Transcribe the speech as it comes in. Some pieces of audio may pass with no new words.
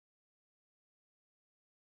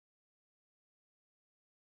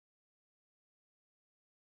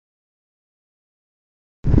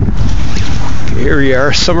Here we are,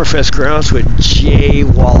 Summerfest grounds with Jay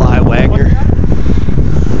Walleye Wagner.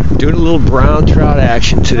 Doing a little brown trout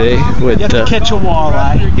action today. With, you have to catch a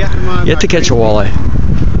walleye. You have to catch a walleye.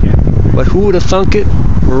 But who would have thunk it?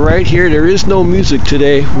 We're right here. There is no music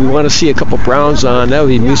today. We want to see a couple browns on. That would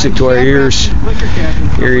be music to our ears.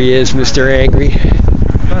 Here he is, Mr. Angry.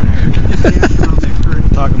 We'll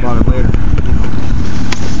talk about it later.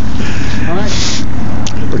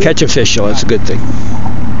 We're catching fish, though. That's a good thing.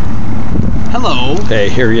 Hello. Hey,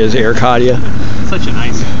 here he is, Eric Hadia. Such a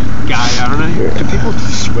nice guy, aren't I? Do people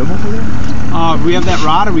swim over there? We have that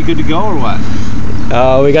rod. Are we good to go or what?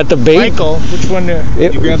 We got the bait. Michael, which one?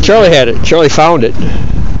 Charlie had it. Charlie found it.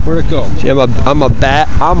 Where'd it go? See, I'm a bad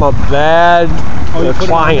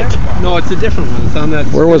client. No, it's a different one. It's on that.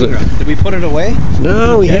 Where was it? Did we put it away?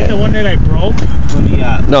 No, we had the one that I broke.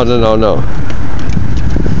 No.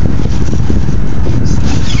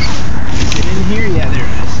 Get in here. Yeah, there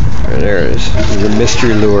it is. There it is. There's a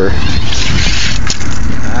mystery lure.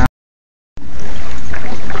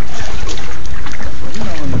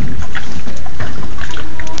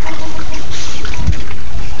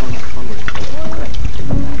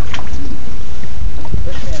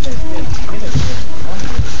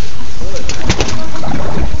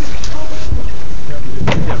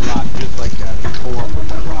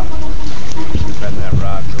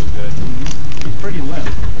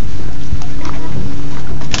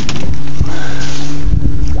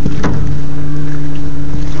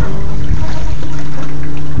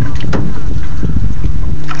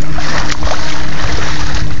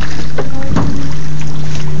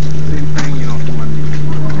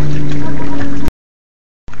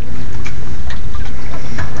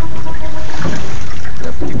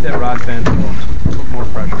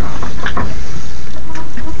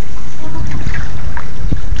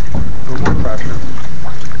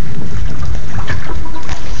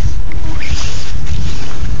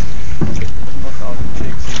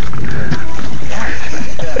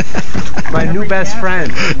 My new best friend.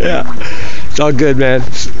 Yeah, it's all good, man.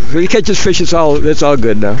 When he catches fish, it's all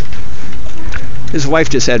good now. His wife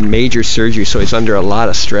just had major surgery, so he's under a lot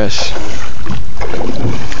of stress.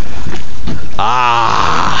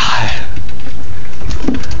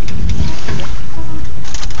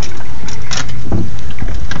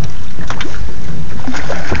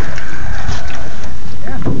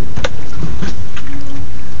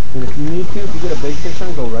 And if you need to, if you get a big fish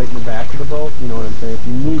on, go right in the back of the boat. You know what I'm saying? If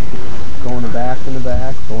you need to, go in the back,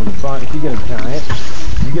 go in the front. If you get a giant,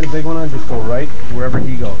 if you get a big one on, just go right wherever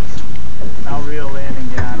he goes. I'll reel in and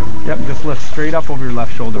get out of him. Yep, just lift straight up over your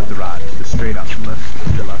left shoulder with the rod. Just straight up.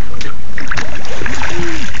 Lift your left shoulder.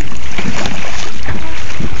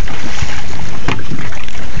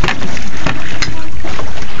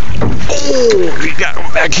 Oh, we got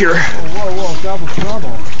him back here. Whoa, double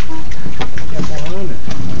trouble.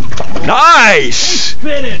 Nice!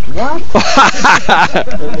 Spin it! What?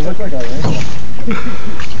 It looks like a rainbow.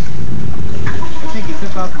 I think he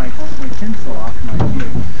took off my tinsel off my view.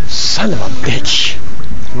 Son of a bitch.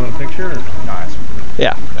 You want a picture? Or? No, that's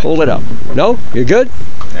Yeah, hold it up. No? You're good?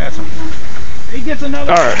 that's okay. He gets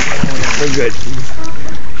another. All right, we're good.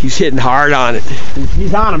 He's hitting hard on it.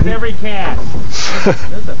 He's on him. Every cast.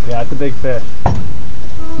 Yeah, it's a big fish.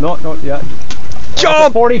 No, yeah.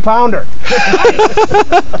 Jump! 40-pounder.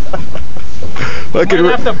 Might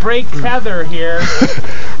have to break tether here.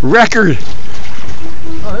 Record.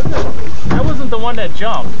 Oh, that wasn't the one that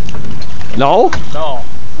jumped. No? No.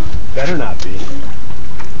 Better not be.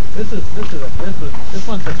 This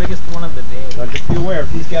one's the biggest one of the day. But just be aware,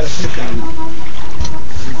 if he's got a fish on,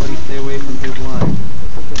 everybody stay away from his line.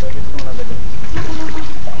 This is the biggest one of the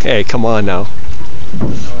day. Hey, come on now.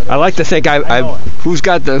 I like to think who's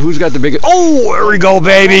got the biggest. Oh, there we go,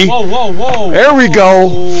 baby. Whoa. There we go.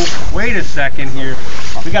 Wait a second here.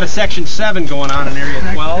 We got a section 7 going on in area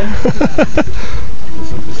 12.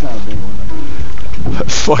 It's not a big one.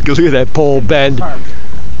 Fuck, look at that pole bend.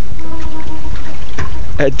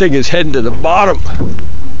 That thing is heading to the bottom.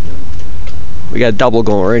 We got a double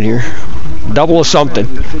going right here. Double of something.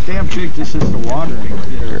 The damn jig just hits the water and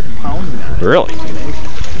they're pounding on it. Really?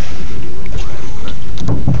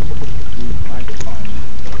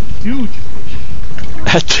 Huge.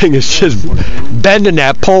 That thing is just bending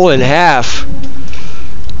that pole in half.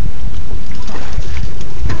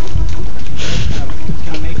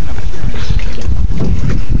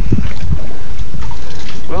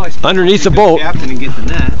 Well, underneath the boat. Captain and get the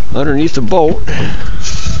net. Underneath the boat.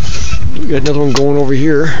 We got another one going over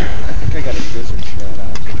here. I think I got a gizzard shad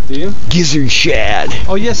on. Do you? Gizzard shad.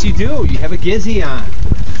 Oh yes, you do. You have a gizzy on.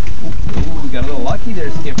 Ooh, we got a little lucky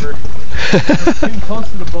there, Skipper. Getting close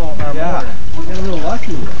to the boat. Yeah, we got a little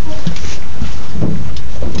lucky there.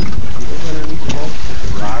 Underneath the boat, put the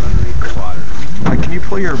rod underneath the water. Can you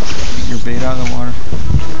pull your bait out of the water?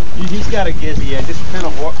 He's got a gizzy. I just kind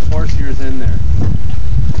of horse yours in there.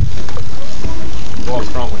 Go up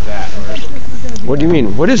front with that. All right? What do you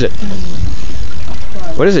mean? What is it?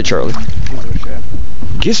 What is it, Charlie?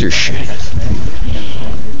 Gizzard shad.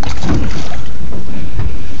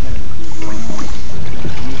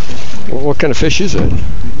 What kind of fish is it?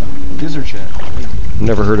 Gizzard shad.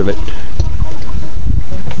 Never heard of it.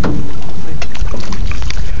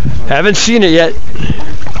 Haven't seen it yet.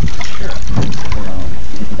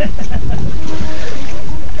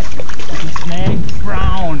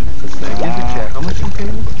 Snake-brown. Gizzard shad. How much you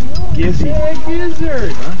paying? Gizzy.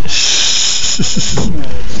 Gizzard.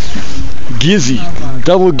 Gizzy.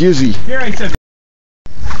 Double gizzy. Here I said.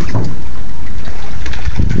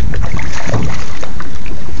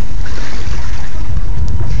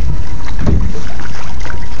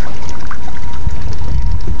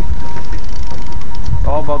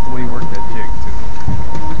 All about the way you work that jig, too.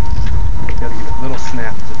 You gotta get a little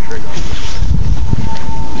snap to trigger.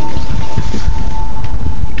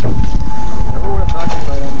 Never would have thought you'd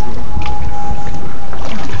bite on the jig.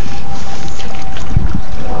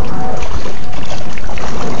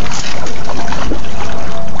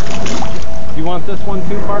 You want this one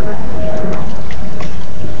too, partner?